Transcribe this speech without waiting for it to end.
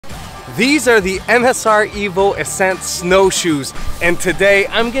These are the MSR EVO ASCENT snowshoes, and today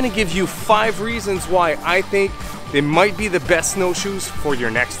I'm going to give you 5 reasons why I think they might be the best snowshoes for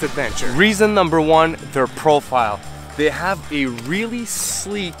your next adventure. Reason number 1, their profile. They have a really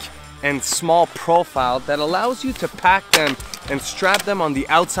sleek and small profile that allows you to pack them and strap them on the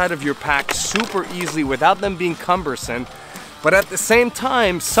outside of your pack super easily without them being cumbersome. But at the same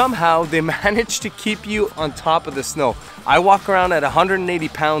time, somehow they manage to keep you on top of the snow. I walk around at 180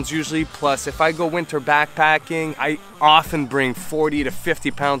 pounds usually, plus if I go winter backpacking, I often bring 40 to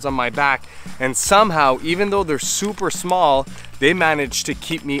 50 pounds on my back. And somehow, even though they're super small, they manage to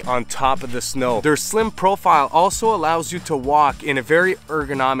keep me on top of the snow. Their slim profile also allows you to walk in a very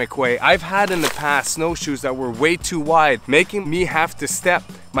ergonomic way. I've had in the past snowshoes that were way too wide, making me have to step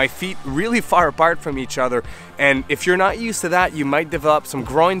my feet really far apart from each other. And if you're not used to that, you might develop some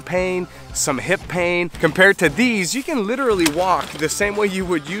groin pain, some hip pain. Compared to these, you can literally walk the same way you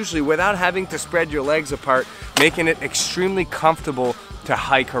would usually without having to spread your legs apart, making it extremely comfortable to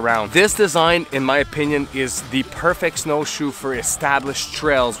hike around. This design, in my opinion, is the perfect snowshoe for established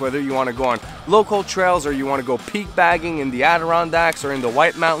trails, whether you want to go on local trails or you want to go peak bagging in the Adirondacks or in the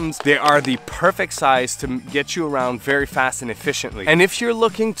White Mountains. They are the perfect size to get you around very fast and efficiently. And if you're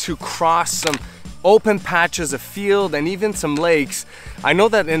looking to cross some open patches of field and even some lakes, I know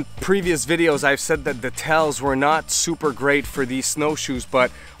that in previous videos I've said that the tails were not super great for these snowshoes,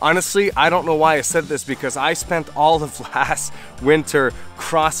 but honestly I don't know why I said this, because I spent all of last winter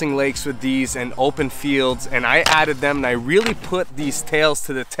crossing lakes with these and open fields, and I added them and I really put these tails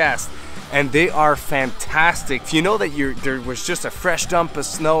to the test, and they are fantastic. If you know that there was just a fresh dump of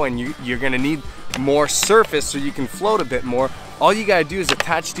snow and you're gonna need more surface so you can float a bit more, all you gotta do is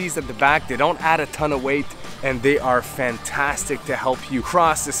attach these at the back. They don't add a ton of weight, and they are fantastic to help you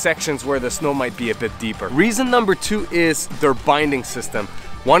cross the sections where the snow might be a bit deeper. Reason number 2 is their binding system.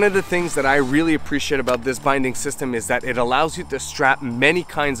 One of the things that I really appreciate about this binding system is that it allows you to strap many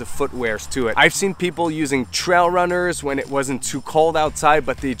kinds of footwears to it. I've seen people using trail runners when it wasn't too cold outside,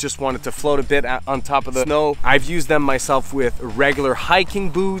 but they just wanted to float a bit on top of the snow. I've used them myself with regular hiking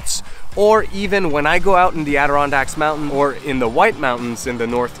boots, or even when I go out in the Adirondacks mountain or in the White Mountains in the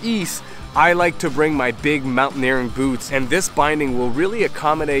Northeast, I like to bring my big mountaineering boots, and this binding will really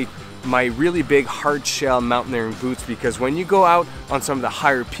accommodate my really big hard shell mountaineering boots, because when you go out on some of the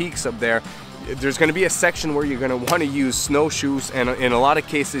higher peaks up there, there's going to be a section where you're going to want to use snowshoes, and in a lot of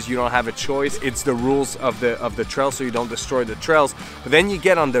cases you don't have a choice. It's the rules of the trail, so you don't destroy the trails. But then you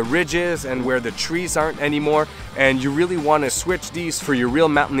get on the ridges and where the trees aren't anymore, and you really want to switch these for your real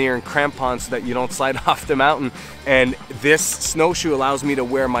mountaineering crampons so that you don't slide off the mountain. And this snowshoe allows me to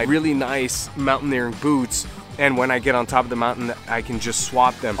wear my really nice mountaineering boots, and when I get on top of the mountain, I can just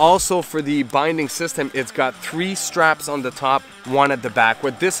swap them. Also, for the binding system, it's got 3 straps on the top, 1 at the back.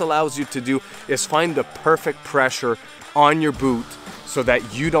 What this allows you to do is find the perfect pressure on your boot so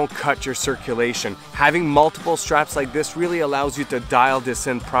that you don't cut your circulation. Having multiple straps like this really allows you to dial this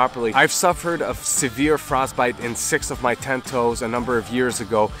in properly. I've suffered of severe frostbite in 6 of my 10 toes a number of years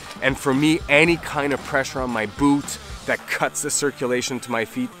ago, and for me, any kind of pressure on my boot that cuts the circulation to my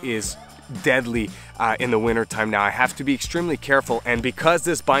feet is deadly in the winter time. Now I have to be extremely careful, and because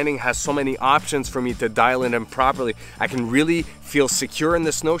this binding has so many options for me to dial it in properly, I can really feel secure in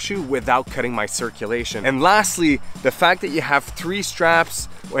the snowshoe without cutting my circulation. And lastly, the fact that you have 3 straps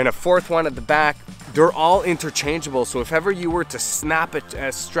and a 4th one at the back, they're all interchangeable. So if ever you were to snap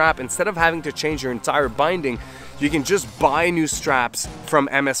a strap, instead of having to change your entire binding, you can just buy new straps from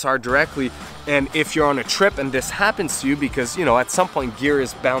MSR directly. And if you're on a trip and this happens to you, because you know at some point gear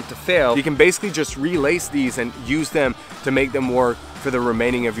is bound to fail, you can basically just relace these and use them to make them work for the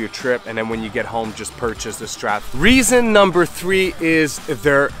remaining of your trip, and then when you get home, just purchase the strap. Reason number 3 is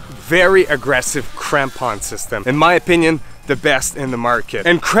their very aggressive crampon system. In my opinion, the best in the market.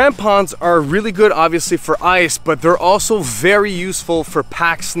 And crampons are really good obviously for ice, but they're also very useful for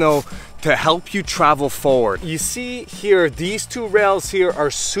packed snow to help you travel forward. You see here, these 2 rails here are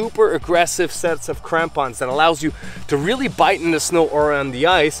super aggressive sets of crampons that allows you to really bite in the snow or on the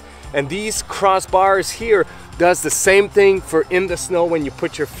ice. And these crossbars here does the same thing for in the snow when you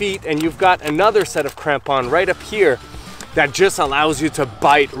put your feet, and you've got another set of crampon right up here that just allows you to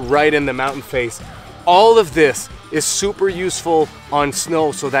bite right in the mountain face. All of this is super useful on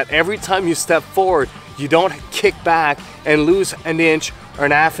snow, so that every time you step forward, you don't kick back and lose an inch or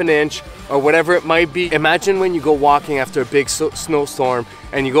an half an inch or whatever it might be. Imagine when you go walking after a big snowstorm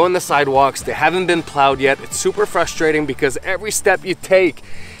and you go on the sidewalks, they haven't been plowed yet. It's super frustrating because every step you take,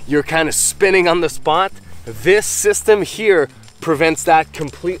 you're kind of spinning on the spot. This system here prevents that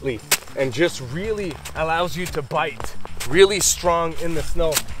completely and just really allows you to bite really strong in the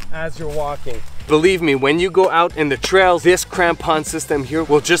snow. as you're walking. Believe me, when you go out in the trails, this crampon system here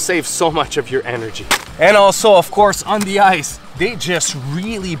will just save so much of your energy. And also, of course, on the ice, they just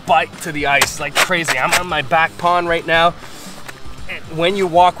really bite to the ice like crazy. I'm on my back pond right now. And when you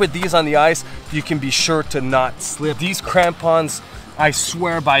walk with these on the ice, you can be sure to not slip. These crampons, I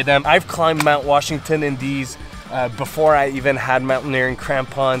swear by them. I've climbed Mount Washington in these before I even had mountaineering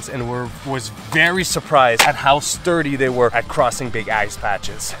crampons, and was very surprised at how sturdy they were at crossing big ice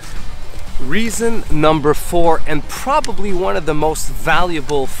patches. Reason number 4, and probably one of the most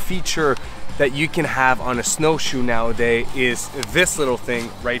valuable feature that you can have on a snowshoe nowadays, is this little thing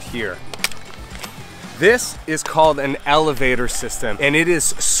right here. This is called an elevator system, and it is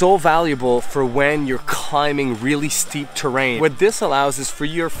so valuable for when you're climbing really steep terrain. What this allows is for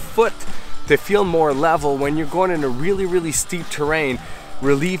your foot to feel more level when you're going in a really steep terrain,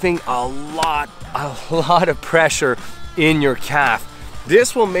 relieving a lot of pressure in your calf.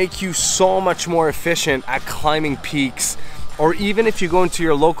 This will make you so much more efficient at climbing peaks, or even if you go into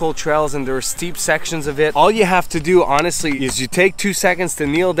your local trails and there are steep sections of it. All you have to do, honestly, is you take 2 seconds to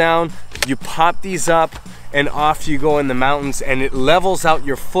kneel down, you pop these up, and off you go in the mountains, and it levels out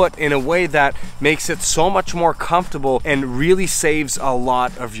your foot in a way that makes it so much more comfortable and really saves a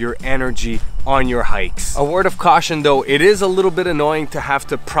lot of your energy on your hikes. A word of caution though, it is a little bit annoying to have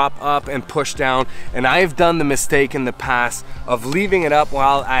to prop up and push down, and I've done the mistake in the past of leaving it up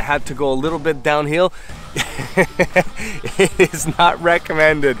while I had to go a little bit downhill. It is not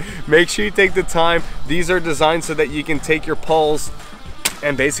recommended. Make sure you take the time. These are designed so that you can take your poles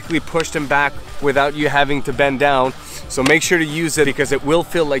and basically push them back without you having to bend down. So make sure to use it, because it will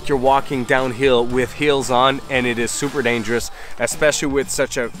feel like you're walking downhill with heels on, and it is super dangerous, especially with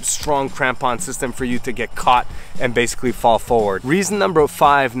such a strong crampon system for you to get caught and basically fall forward. Reason number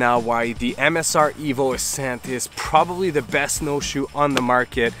 5 now why the MSR EVO ASCENT is probably the best snowshoe on the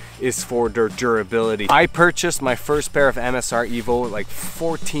market is for their durability. I purchased my first pair of MSR EVO like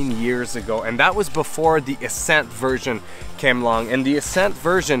 14 years ago, and that was before the ASCENT version came along. And the ASCENT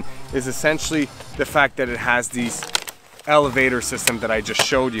version is essentially the fact that it has these elevator system that I just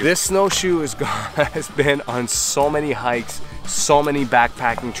showed you. This snowshoe has been on so many hikes, so many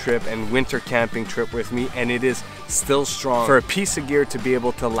backpacking trip and winter camping trip with me, and it is still strong. For a piece of gear to be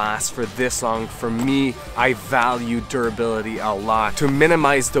able to last for this long, for me, I value durability a lot. To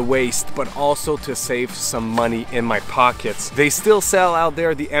minimize the waste, but also to save some money in my pockets. They still sell out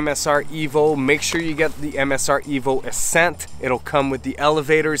there the MSR EVO. Make sure you get the MSR EVO ASCENT. It'll come with the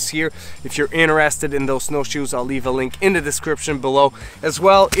elevators here. If you're interested in those snowshoes, I'll leave a link in the description below. As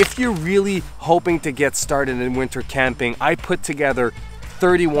well, if you're really hoping to get started in winter camping, I put together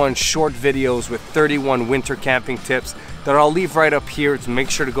 31 short videos with 31 winter camping tips that I'll leave right up here, to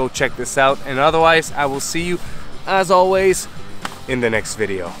make sure to go check this out. And otherwise, I will see you, as always, in the next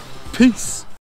video. Peace.